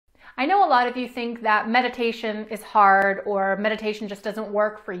I know a lot of you think that meditation is hard or meditation just doesn't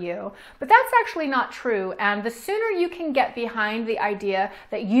work for you, but that's actually not true. And the sooner you can get behind the idea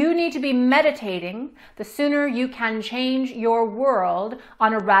that you need to be meditating, the sooner you can change your world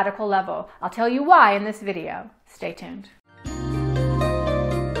on a radical level. I'll tell you why in this video. Stay tuned.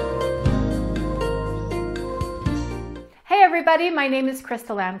 Hey everybody, my name is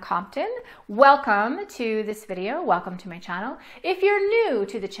Crystal Ann Compton. Welcome to this video. Welcome to my channel. If you're new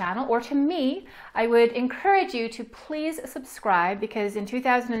to the channel or to me, I would encourage you to please subscribe because in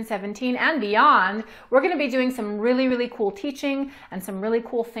 2017 and beyond, we're going to be doing some really cool teaching and some really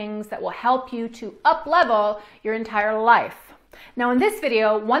cool things that will help you to up-level your entire life. Now in this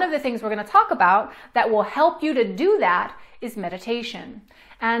video, one of the things we're going to talk about that will help you to do that is meditation.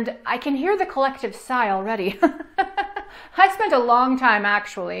 And I can hear the collective sigh already. I spent a long time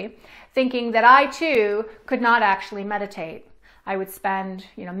actually thinking that I too could not actually meditate. I would spend,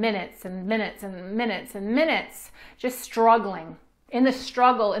 minutes and minutes and minutes and minutes just struggling, in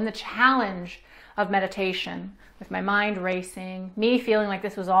the challenge of meditation, with my mind racing, me feeling like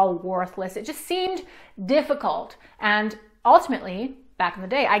this was all worthless. It just seemed difficult. And ultimately, back in the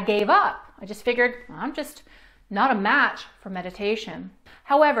day, I gave up. I just figured, I'm just not a match for meditation.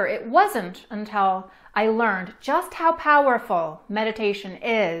 However, it wasn't until I learned just how powerful meditation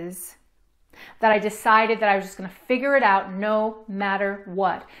is that I decided that I was just going to figure it out no matter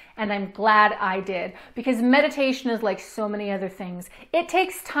what. And I'm glad I did, because meditation is like so many other things. It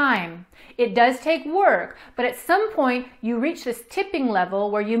takes time. It does take work, but at some point you reach this tipping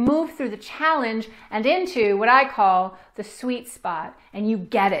level where you move through the challenge and into what I call the sweet spot, and you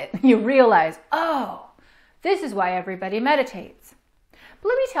get it. You realize, oh, this is why everybody meditates. But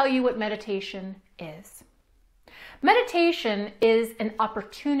let me tell you what meditation is. Meditation is an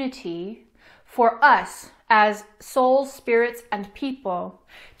opportunity for us as souls, spirits, and people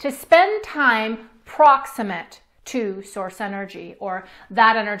to spend time proximate to source energy, or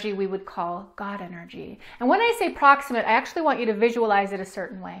that energy we would call God energy. And when I say proximate, I actually want you to visualize it a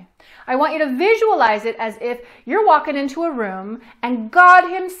certain way. I want you to visualize it as if you're walking into a room and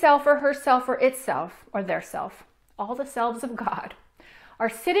God himself or herself or itself or their self, all the selves of God, are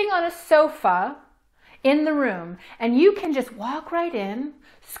sitting on a sofa in the room, and you can just walk right in,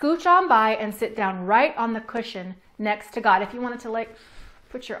 scooch on by, and sit down right on the cushion next to God. If you wanted to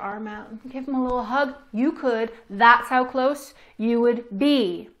put your arm out and give him a little hug, you could. That's how close you would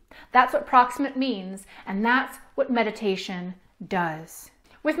be. That's what proximate means, and that's what meditation does.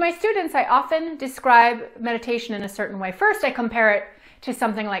 With my students, I often describe meditation in a certain way. First, I compare it to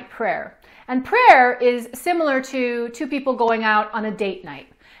something like prayer. And prayer is similar to two people going out on a date night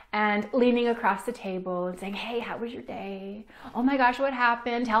and leaning across the table and saying, hey, how was your day? Oh my gosh, what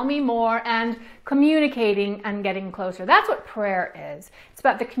happened? Tell me more, and communicating and getting closer. That's what prayer is. It's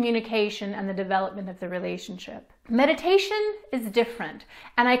about the communication and the development of the relationship. Meditation is different,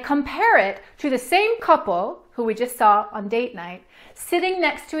 and I compare it to the same couple who we just saw on date night, sitting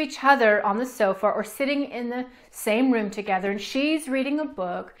next to each other on the sofa or sitting in the same room together, and she's reading a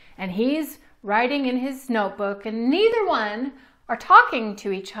book and he's writing in his notebook, and neither one are talking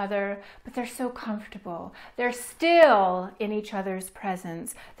to each other, but they're so comfortable. They're still in each other's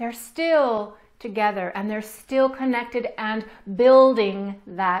presence. They're still together, and they're still connected and building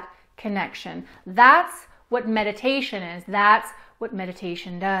that connection. That's what meditation is. That's what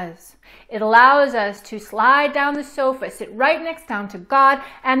meditation does. It allows us to slide down the sofa, sit right next down to God,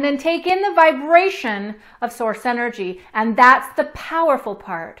 and then take in the vibration of source energy. And that's the powerful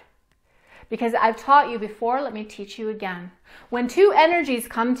part. Because I've taught you before, let me teach you again. When two energies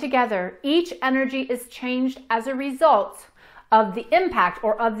come together, each energy is changed as a result of the impact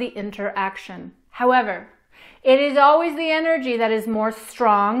or of the interaction. However, it is always the energy that is more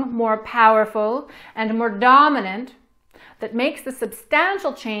strong, more powerful, and more dominant that makes the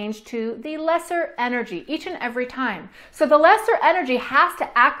substantial change to the lesser energy each and every time. So the lesser energy has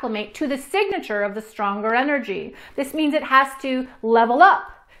to acclimate to the signature of the stronger energy. This means it has to level up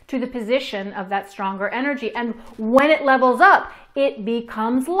to the position of that stronger energy. And when it levels up, it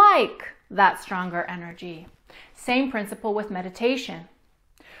becomes like that stronger energy. Same principle with meditation.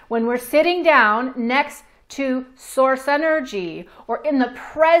 When we're sitting down next to source energy or in the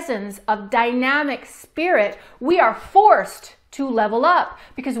presence of dynamic spirit, we are forced to level up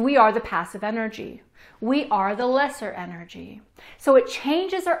because we are the passive energy. We are the lesser energy. So it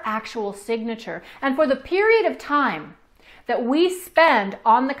changes our actual signature. And for the period of time that we spend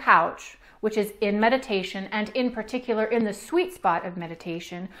on the couch, which is in meditation, and in particular in the sweet spot of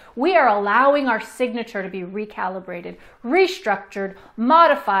meditation, we are allowing our signature to be recalibrated, restructured,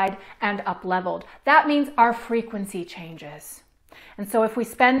 modified, and up-leveled. That means our frequency changes. And so if we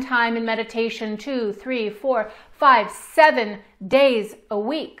spend time in meditation 2, 3, 4, 5, 7 days a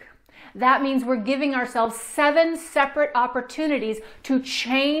week, that means we're giving ourselves 7 separate opportunities to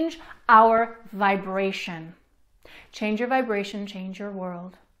change our vibration. Change your vibration, change your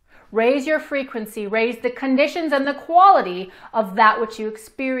world. Raise your frequency, raise the conditions and the quality of that which you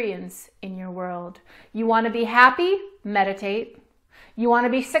experience in your world. You want to be happy? Meditate. You want to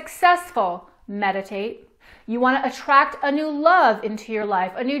be successful? Meditate. You want to attract a new love into your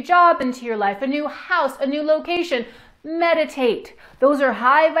life, a new job into your life, a new house, a new location? Meditate. Those are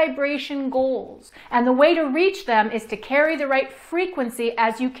high vibration goals. And the way to reach them is to carry the right frequency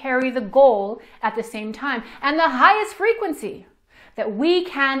as you carry the goal at the same time. And the highest frequency that we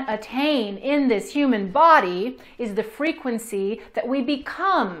can attain in this human body is the frequency that we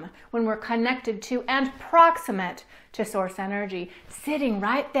become when we're connected to and proximate to source energy, sitting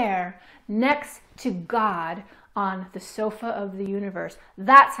right there next to God on the sofa of the universe.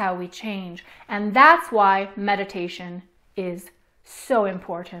 That's how we change. And that's why meditation is so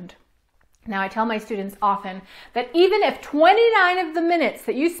important. Now, I tell my students often that even if 29 of the minutes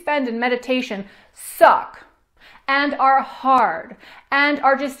that you spend in meditation suck, and are hard, and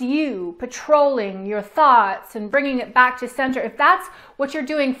are just you patrolling your thoughts and bringing it back to center, if that's what you're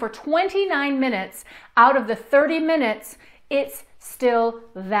doing for 29 minutes out of the 30 minutes, it's still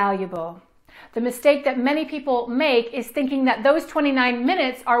valuable. The mistake that many people make is thinking that those 29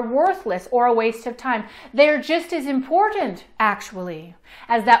 minutes are worthless or a waste of time. They're just as important, actually,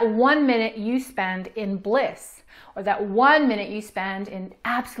 as that 1 minute you spend in bliss, or that 1 minute you spend in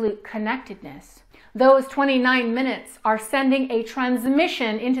absolute connectedness. Those 29 minutes are sending a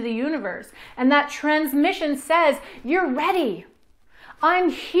transmission into the universe. And that transmission says, you're ready. I'm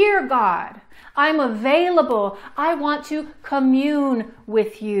here, God. I'm available. I want to commune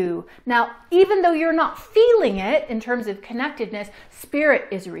with you. Now, even though you're not feeling it in terms of connectedness, Spirit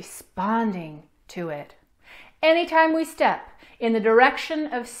is responding to it. Anytime we step in the direction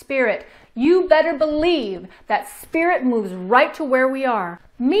of Spirit, you better believe that Spirit moves right to where we are,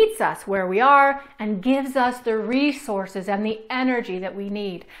 meets us where we are, and gives us the resources and the energy that we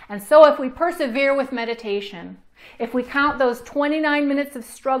need. And so if we persevere with meditation, if we count those 29 minutes of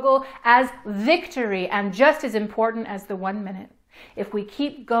struggle as victory and just as important as the 1 minute, if we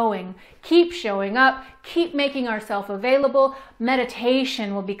keep going, keep showing up, keep making ourselves available,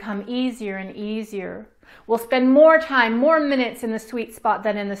 meditation will become easier and easier. We'll spend more time, more minutes in the sweet spot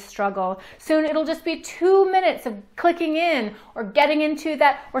than in the struggle. Soon it'll just be 2 minutes of clicking in or getting into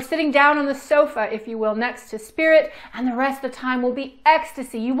that, or sitting down on the sofa, if you will, next to Spirit, and the rest of the time will be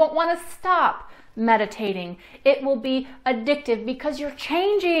ecstasy. You won't want to stop meditating. It will be addictive because you're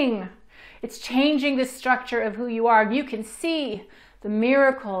changing. It's changing the structure of who you are. You can see the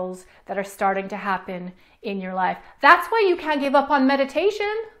miracles that are starting to happen in your life. That's why you can't give up on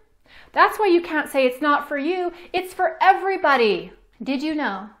meditation. That's why you can't say it's not for you. It's for everybody. Did you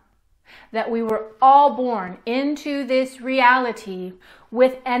know that we were all born into this reality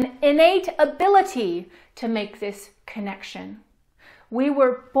with an innate ability to make this connection? We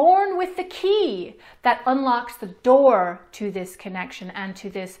were born with the key that unlocks the door to this connection and to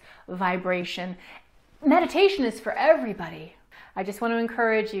this vibration. Meditation is for everybody. I just want to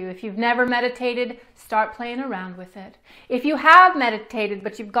encourage you, if you've never meditated, start playing around with it. If you have meditated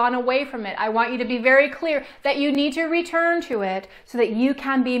but you've gone away from it, I want you to be very clear that you need to return to it so that you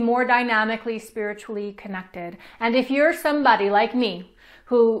can be more dynamically, spiritually connected. And if you're somebody like me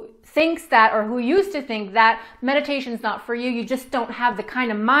who thinks that, or who used to think that meditation's not for you, you just don't have the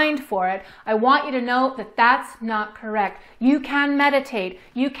kind of mind for it, I want you to know that that's not correct. You can meditate.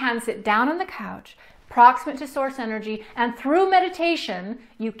 You can sit down on the couch, proximate to source energy, and through meditation,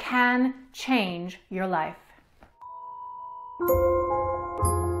 you can change your life.